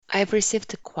I've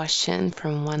received a question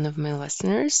from one of my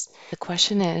listeners. The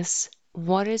question is,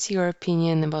 what is your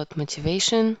opinion about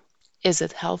motivation? Is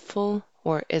it helpful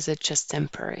or is it just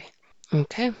temporary?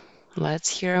 Okay, let's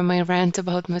hear my rant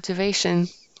about motivation.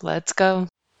 Let's go.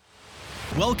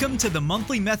 Welcome to the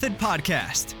Monthly Method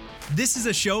Podcast. This is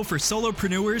a show for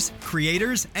solopreneurs,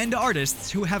 creators, and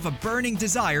artists who have a burning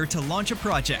desire to launch a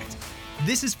project.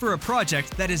 This is for a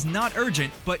project that is not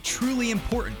urgent but truly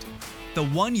important, the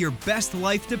one your best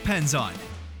life depends on.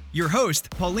 Your host,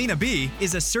 Paulina B.,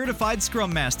 is a certified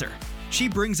Scrum Master. She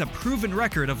brings a proven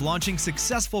record of launching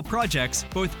successful projects,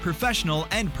 both professional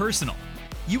and personal.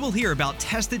 You will hear about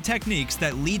tested techniques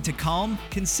that lead to calm,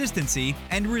 consistency,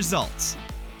 and results.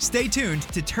 Stay tuned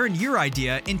to turn your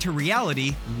idea into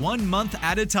reality 1 month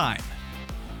at a time.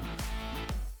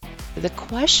 The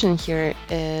question here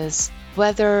is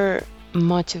whether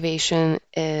motivation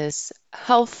is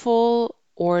helpful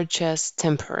or just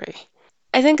temporary.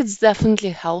 I think it's definitely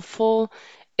helpful.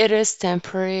 It is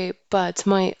temporary, but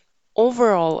my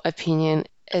overall opinion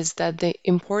is that the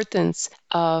importance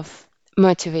of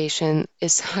motivation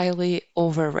is highly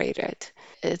overrated.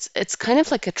 It's kind of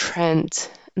like a trend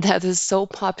that is so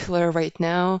popular right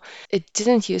now. It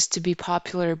didn't used to be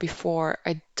popular before.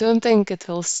 I don't think it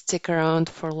will stick around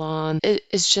for long.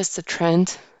 It's just a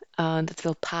trend that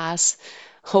will pass,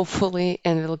 hopefully,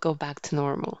 and will go back to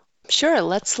normal. Sure,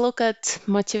 let's look at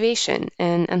motivation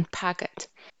and unpack it.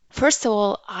 First of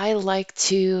all, I like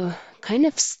to kind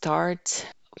of start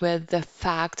with the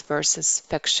fact versus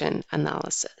fiction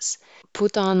analysis.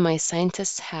 Put on my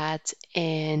scientist hat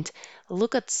and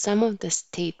look at some of the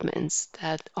statements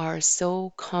that are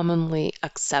so commonly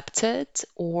accepted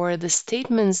or the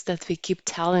statements that we keep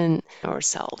telling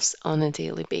ourselves on a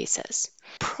daily basis.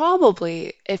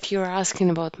 Probably, if you're asking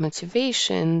about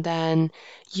motivation, then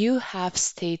you have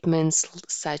statements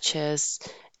such as,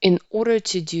 in order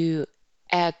to do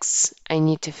X, I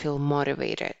need to feel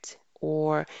motivated,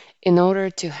 or in order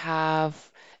to have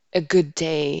a good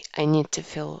day, I need to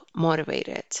feel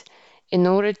motivated. In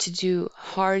order to do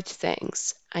hard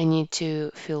things, I need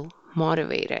to feel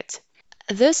motivated.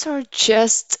 These are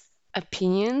just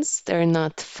opinions, they're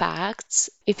not facts.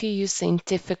 If you use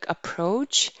scientific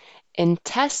approach in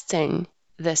testing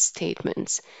the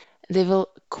statements, they will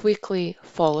quickly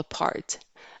fall apart.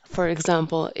 For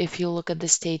example, if you look at the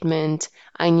statement,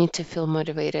 I need to feel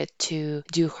motivated to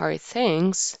do hard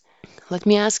things, let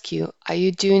me ask you, are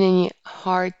you doing any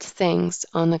hard things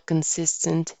on a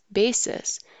consistent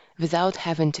basis without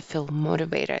having to feel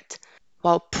motivated?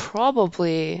 Well,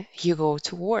 probably you go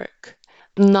to work.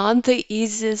 Not the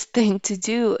easiest thing to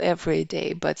do every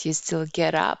day, but you still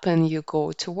get up and you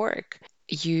go to work.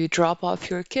 You drop off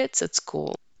your kids at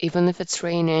school, even if it's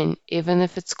raining, even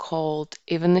if it's cold,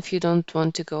 even if you don't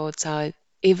want to go outside,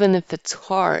 even if it's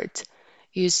hard,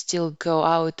 you still go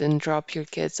out and drop your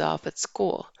kids off at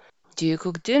school. Do you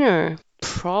cook dinner?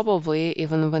 Probably,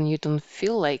 even when you don't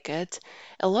feel like it.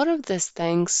 A lot of these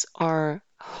things are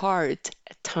hard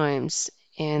at times,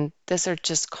 and these are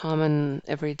just common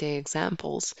everyday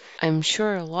examples. I'm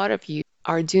sure a lot of you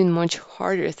are doing much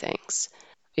harder things.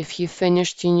 If you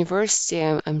finished university,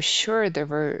 I'm sure there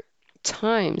were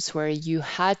times where you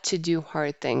had to do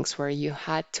hard things, where you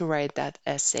had to write that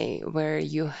essay, where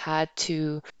you had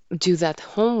to do that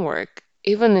homework,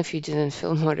 even if you didn't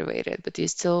feel motivated, but you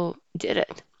still did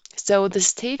it. So the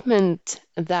statement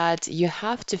that you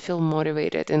have to feel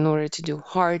motivated in order to do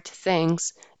hard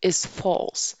things is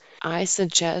false. I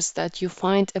suggest that you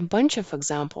find a bunch of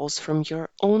examples from your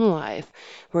own life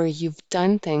where you've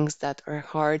done things that are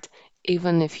hard,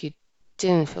 even if you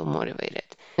didn't feel motivated.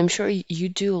 I'm sure you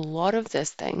do a lot of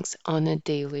these things on a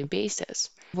daily basis.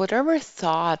 Whatever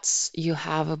thoughts you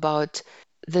have about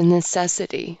the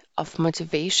necessity of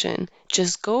motivation,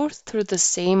 just go through the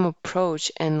same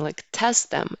approach and like test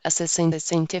them as a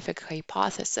scientific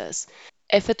hypothesis.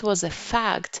 If it was a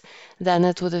fact, then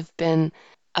it would have been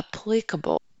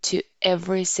applicable to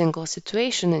every single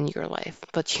situation in your life,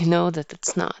 but you know that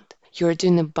it's not. You're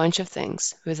doing a bunch of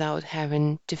things without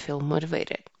having to feel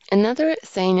motivated. Another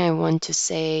thing I want to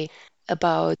say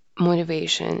about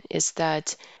motivation is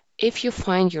that if you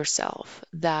find yourself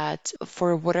that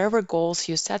for whatever goals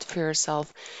you set for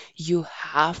yourself, you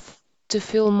have to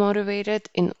feel motivated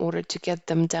in order to get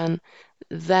them done,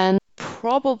 then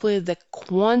probably the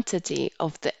quantity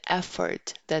of the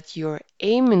effort that you're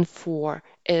aiming for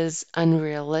is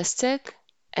unrealistic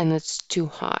and it's too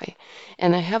high.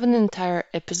 And I have an entire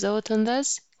episode on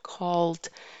this called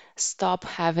Stop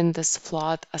Having This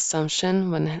Flawed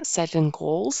Assumption When Setting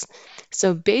Goals.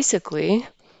 So basically,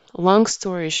 long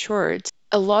story short,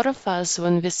 A lot of us,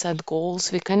 when we set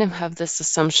goals, we kind of have this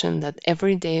assumption that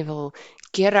every day we'll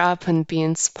get up and be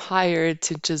inspired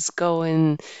to just go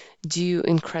and do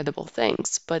incredible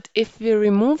things. But if we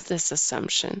remove this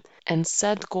assumption and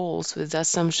set goals with the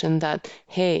assumption that,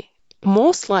 hey,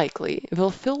 most likely we'll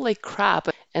feel like crap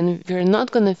and we're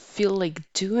not going to feel like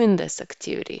doing this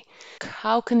activity.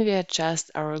 How can we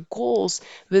adjust our goals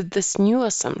with this new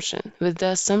assumption, with the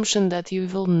assumption that you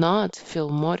will not feel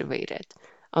motivated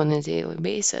on a daily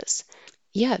basis?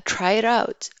 Yeah, try it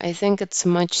out. I think it's a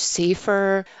much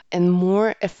safer and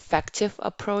more effective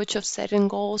approach of setting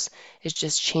goals. It's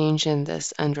just changing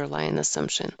this underlying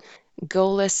assumption.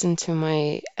 Go listen to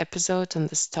my episode on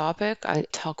this topic. I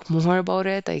talk more about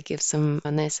it. I give some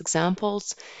nice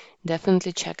examples.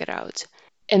 Definitely check it out.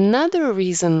 Another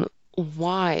reason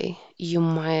why you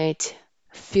might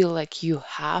feel like you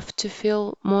have to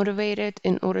feel motivated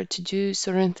in order to do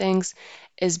certain things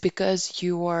is because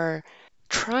you are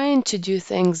trying to do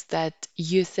things that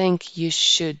you think you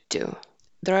should do.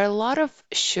 There are a lot of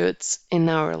shoulds in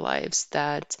our lives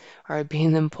that are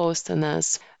being imposed on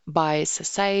us by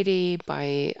society,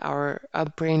 by our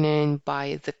upbringing,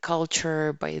 by the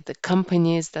culture, by the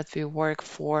companies that we work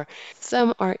for.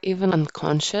 Some are even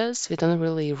unconscious. We don't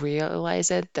really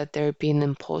realize it that they're being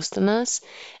imposed on us.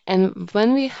 And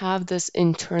when we have this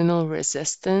internal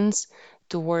resistance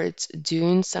towards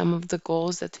doing some of the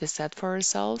goals that we set for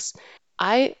ourselves,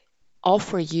 I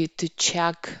offer you to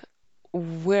check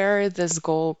where this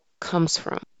goal comes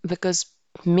from because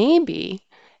maybe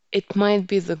it might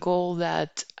be the goal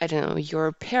that, I don't know,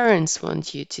 your parents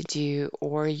want you to do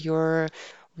or your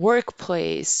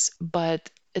workplace, but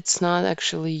it's not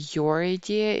actually your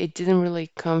idea. It didn't really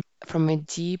come from a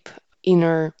deep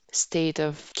inner state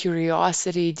of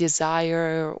curiosity,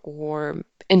 desire, or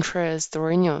interest,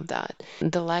 or any of that.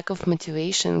 The lack of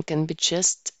motivation can be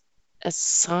just a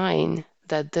sign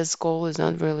that this goal is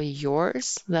not really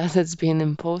yours, that it's being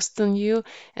imposed on you,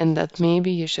 and that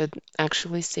maybe you should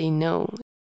actually say no.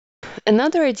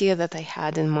 Another idea that I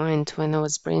had in mind when I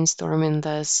was brainstorming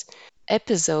this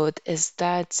episode is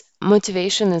that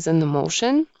motivation is an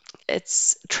emotion.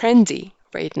 It's trendy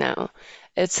right now.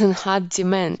 It's in hot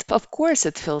demand. Of course,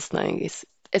 it feels nice.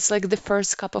 It's like the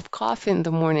first cup of coffee in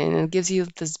the morning. It gives you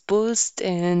this boost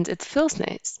and it feels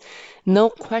nice. No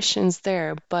questions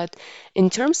there. But in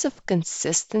terms of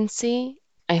consistency,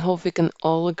 I hope we can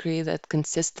all agree that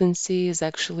consistency is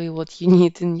actually what you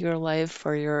need in your life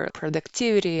for your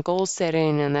productivity, goal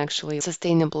setting, and actually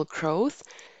sustainable growth.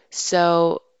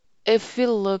 So, if we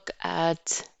look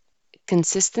at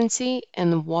consistency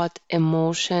and what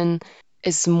emotion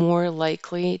is more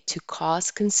likely to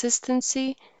cause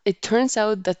consistency, it turns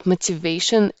out that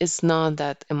motivation is not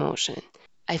that emotion.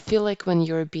 I feel like when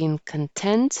you're being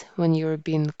content, when you're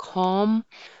being calm,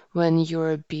 when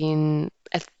you're being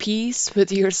at peace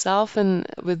with yourself and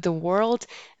with the world,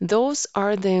 those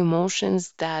are the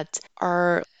emotions that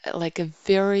are like a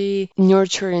very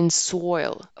nurturing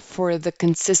soil for the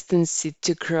consistency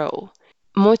to grow.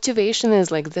 Motivation is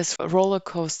like this roller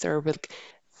coaster with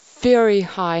very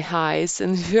high highs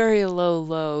and very low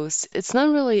lows. It's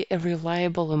not really a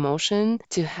reliable emotion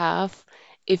to have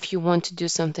if you want to do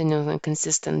something on a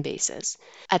consistent basis.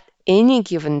 At any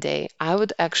given day, I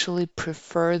would actually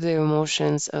prefer the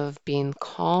emotions of being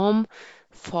calm,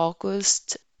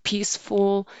 focused,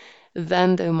 peaceful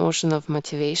than the emotion of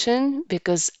motivation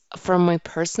because from my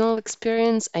personal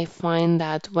experience, I find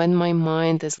that when my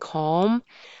mind is calm,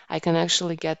 I can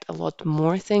actually get a lot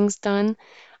more things done.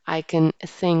 I can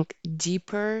think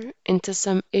deeper into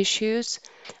some issues.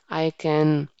 I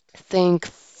can think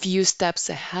few steps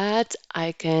ahead.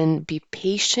 I can be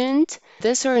patient.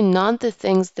 These are not the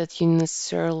things that you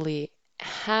necessarily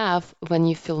have when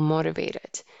you feel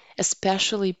motivated,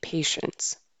 especially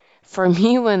patience. For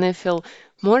me, when I feel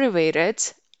motivated,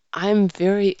 I'm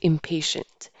very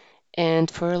impatient. And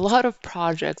for a lot of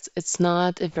projects, it's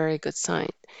not a very good sign.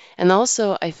 And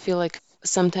also, I feel like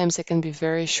sometimes I can be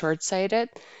very short-sighted.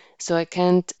 So I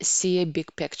can't see a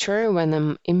big picture when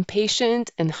I'm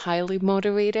impatient and highly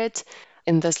motivated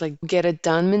in this like get it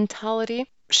done mentality.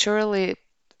 Surely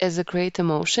is a great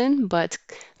emotion, but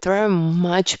there are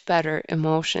much better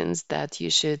emotions that you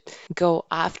should go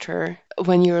after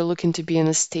when you're looking to be in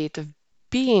a state of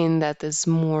being that is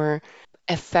more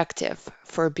effective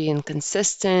for being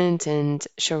consistent and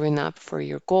showing up for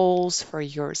your goals, for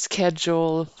your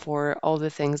schedule, for all the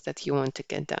things that you want to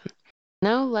get done.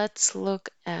 Now let's look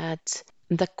at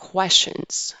the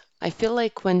questions. I feel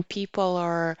like when people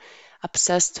are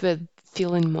obsessed with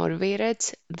feeling motivated,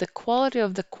 the quality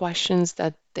of the questions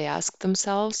that they ask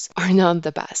themselves are not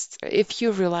the best. If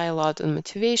you rely a lot on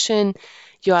motivation,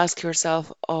 you ask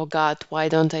yourself, oh God, why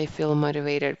don't I feel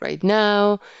motivated right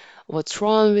now? What's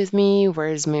wrong with me?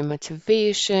 Where's my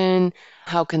motivation?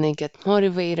 How can I get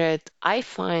motivated? I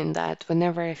find that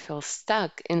whenever I feel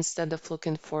stuck, instead of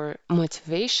looking for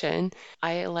motivation,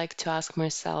 I like to ask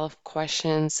myself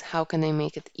questions. How can I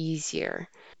make it easier?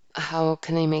 How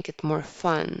can I make it more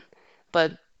fun?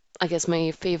 But I guess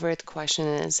my favorite question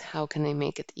is how can I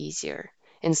make it easier?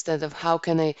 Instead of how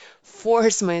can I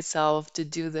force myself to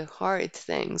do the hard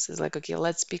things. It's like, okay,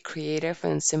 let's be creative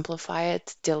and simplify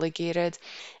it, delegate it.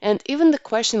 And even the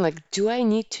question like, do I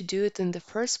need to do it in the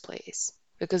first place?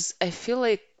 Because I feel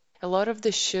like a lot of the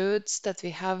shoulds that we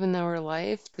have in our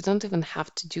life, we don't even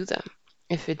have to do them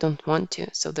if we don't want to.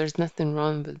 So there's nothing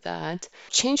wrong with that.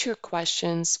 Change your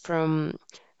questions from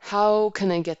how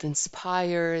can I get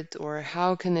inspired or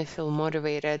how can I feel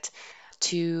motivated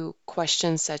to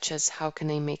questions such as how can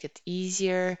I make it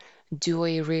easier? Do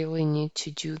I really need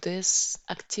to do this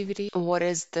activity? What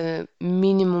is the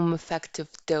minimum effective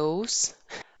dose?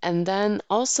 And then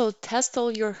also test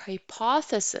all your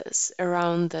hypotheses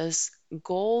around this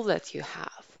goal that you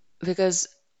have. Because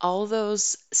all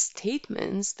those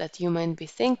statements that you might be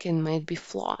thinking might be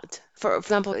flawed. For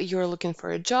example, you're looking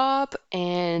for a job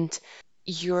and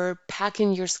you're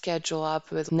packing your schedule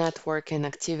up with networking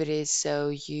activities. So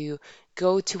you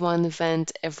go to one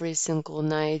event every single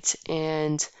night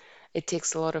and it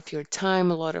takes a lot of your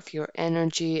time, a lot of your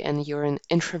energy, and you're an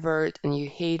introvert and you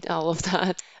hate all of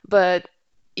that. But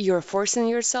you're forcing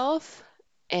yourself,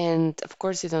 and of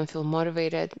course, you don't feel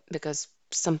motivated because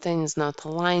something is not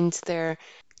aligned there.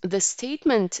 The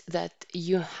statement that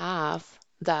you have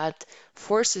that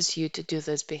forces you to do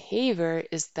this behavior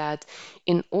is that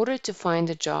in order to find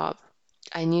a job,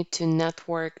 I need to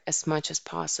network as much as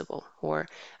possible, or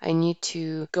I need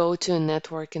to go to a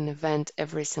networking event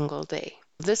every single day.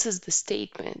 This is the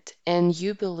statement, and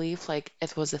you believe like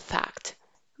it was a fact.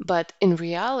 But in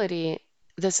reality,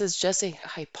 this is just a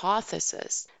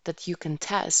hypothesis that you can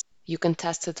test. You can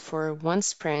test it for one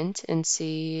sprint and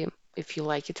see if you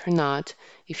like it or not.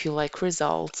 If you like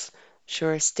results,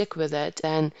 sure, stick with it.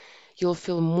 Then you'll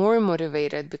feel more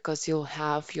motivated because you'll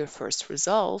have your first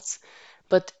results.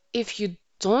 But if you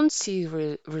don't see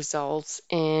results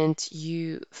and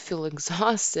you feel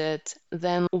exhausted,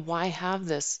 then why have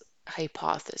this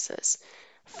hypothesis?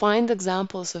 Find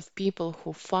examples of people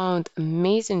who found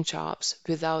amazing jobs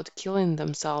without killing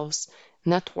themselves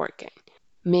networking.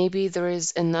 Maybe there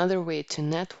is another way to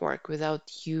network without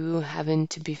you having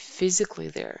to be physically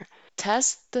there.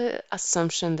 Test the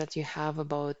assumption that you have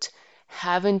about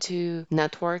having to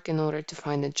network in order to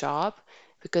find a job,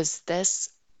 because this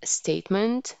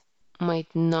statement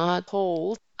might not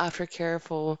hold after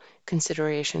careful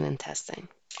consideration and testing.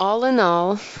 All in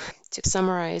all, to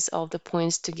summarize all the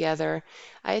points together,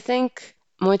 I think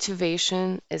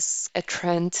motivation is a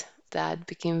trend that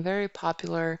became very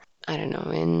popular, I don't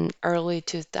know, in early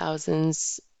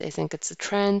 2000s. I think it's a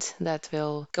trend that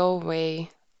will go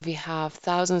away. We have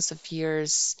thousands of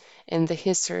years in the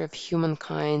history of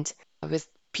humankind with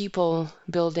people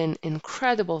building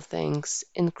incredible things,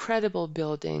 incredible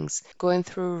buildings, going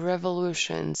through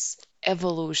revolutions,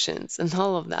 evolutions, and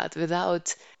all of that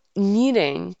without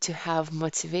needing to have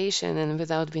motivation and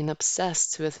without being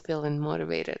obsessed with feeling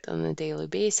motivated on a daily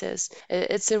basis.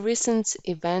 It's a recent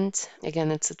event.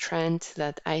 Again, it's a trend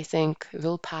that I think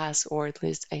will pass, or at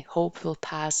least I hope will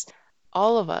pass.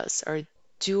 All of us are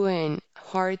doing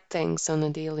hard things on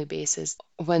a daily basis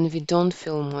when we don't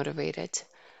feel motivated.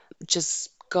 Just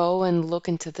go and look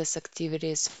into these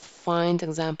activities, find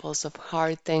examples of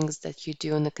hard things that you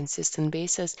do on a consistent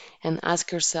basis, and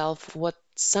ask yourself what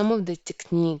some of the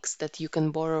techniques that you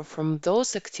can borrow from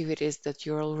those activities that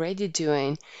you're already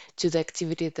doing to the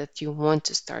activity that you want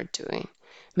to start doing.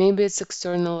 Maybe it's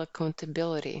external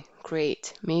accountability.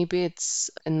 Great. Maybe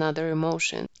it's another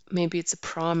emotion. Maybe it's a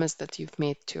promise that you've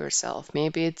made to yourself.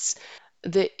 Maybe it's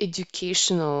the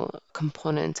educational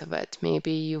component of it.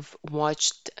 Maybe you've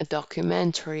watched a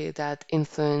documentary that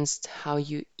influenced how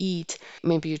you eat.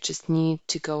 Maybe you just need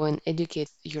to go and educate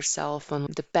yourself on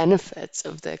the benefits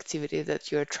of the activity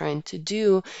that you're trying to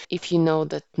do. If you know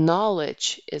that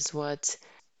knowledge is what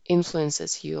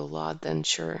influences you a lot, then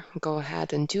sure, go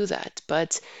ahead and do that.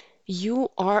 But you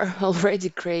are already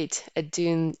great at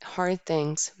doing hard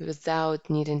things without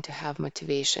needing to have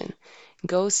motivation.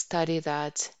 Go study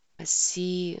that,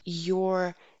 see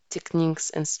your techniques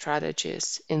and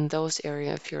strategies in those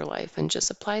areas of your life and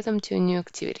just apply them to a new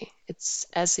activity. It's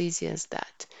as easy as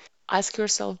that. Ask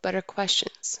yourself better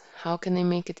questions. How can I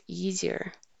make it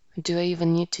easier? Do I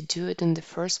even need to do it in the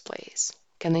first place?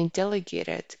 Can I delegate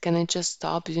it? Can I just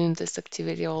stop doing this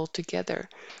activity altogether?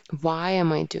 Why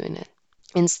am I doing it?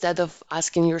 Instead of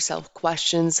asking yourself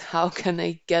questions, how can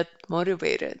I get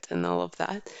motivated and all of that?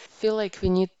 I feel like we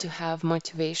need to have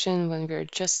motivation when we're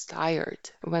just tired,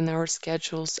 when our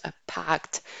schedules are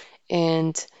packed,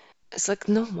 and it's like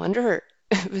no wonder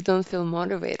we don't feel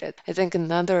motivated. I think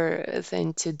another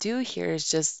thing to do here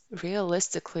is just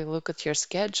realistically look at your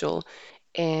schedule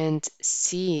and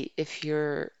see if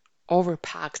you're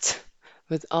overpacked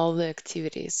with all the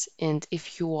activities. And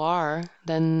if you are,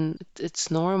 then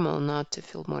it's normal not to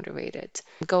feel motivated.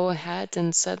 Go ahead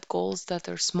and set goals that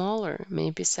are smaller.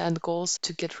 Maybe set goals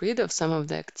to get rid of some of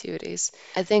the activities.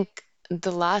 I think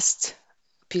the last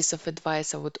piece of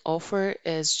advice I would offer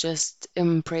is just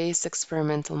embrace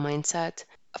experimental mindset.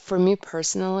 For me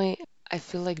personally, I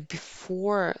feel like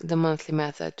before the monthly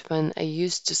method, when I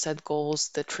used to set goals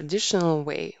the traditional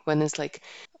way, when it's like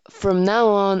from now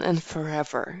on and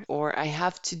forever, or I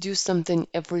have to do something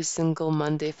every single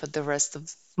Monday for the rest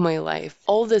of my life,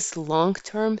 all this long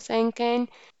term thinking,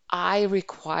 I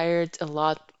required a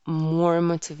lot more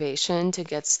motivation to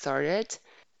get started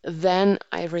than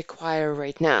I require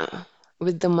right now.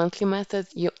 With the monthly method,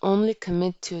 you only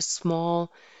commit to a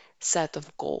small set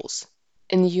of goals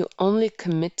and you only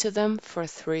commit to them for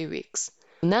 3 weeks.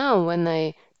 Now, when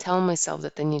I tell myself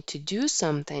that I need to do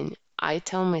something, I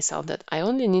tell myself that I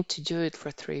only need to do it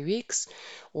for 3 weeks,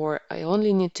 or I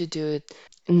only need to do it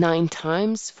 9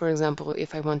 times. For example,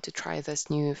 if I want to try this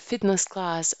new fitness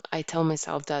class, I tell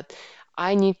myself that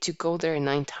I need to go there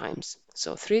 9 times.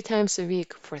 So 3 times a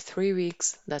week for 3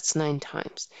 weeks, that's 9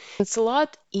 times. It's a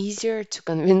lot easier to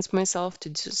convince myself to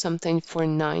do something for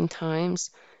 9 times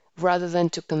rather than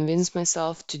to convince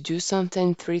myself to do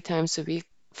something 3 times a week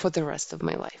for the rest of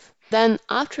my life. Then,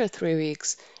 after 3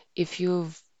 weeks, if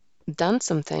you've done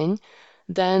something,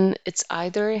 then it's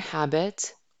either a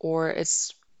habit or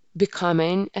it's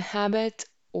becoming a habit,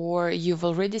 or you've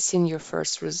already seen your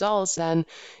first results, then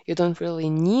you don't really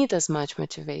need as much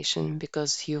motivation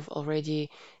because you've already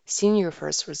seen your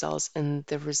first results and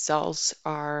the results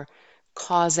are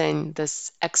causing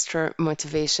this extra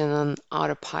motivation on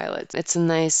autopilot. It's a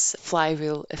nice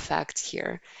flywheel effect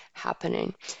here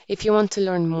happening. If you want to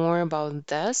learn more about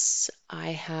this,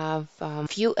 I have a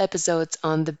few episodes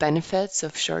on the benefits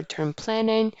of short-term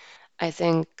planning. I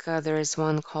think there is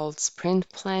one called Sprint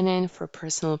Planning for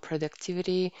Personal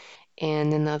Productivity,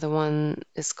 and another one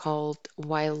is called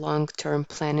Why Long-Term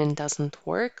Planning Doesn't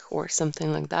Work, or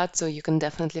something like that. So you can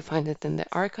definitely find it in the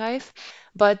archive.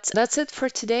 But that's it for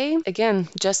today. Again,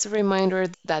 just a reminder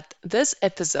that this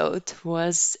episode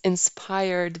was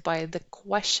inspired by the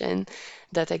question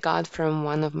that I got from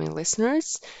one of my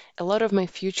listeners. A lot of my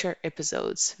future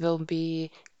episodes will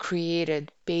be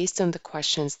created based on the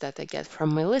questions that I get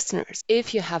from my listeners.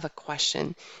 If you have a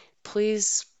question,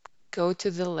 please go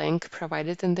to the link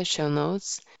provided in the show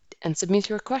notes and submit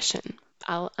your question.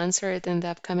 I'll answer it in the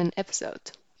upcoming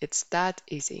episode. It's that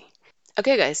easy.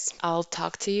 Okay, guys, I'll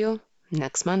talk to you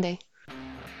next Monday.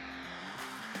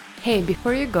 Hey,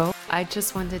 before you go, I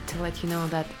just wanted to let you know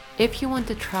that if you want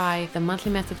to try the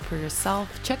monthly method for yourself,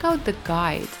 check out the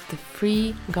guide, the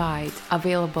free guide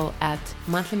available at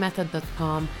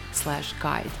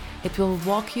monthlymethod.com/guide. It will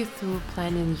walk you through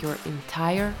planning your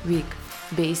entire week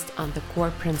based on the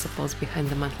core principles behind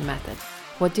the monthly method.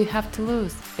 What do you have to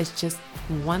lose? It's just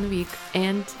 1 week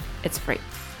and it's free.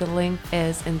 The link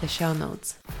is in the show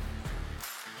notes.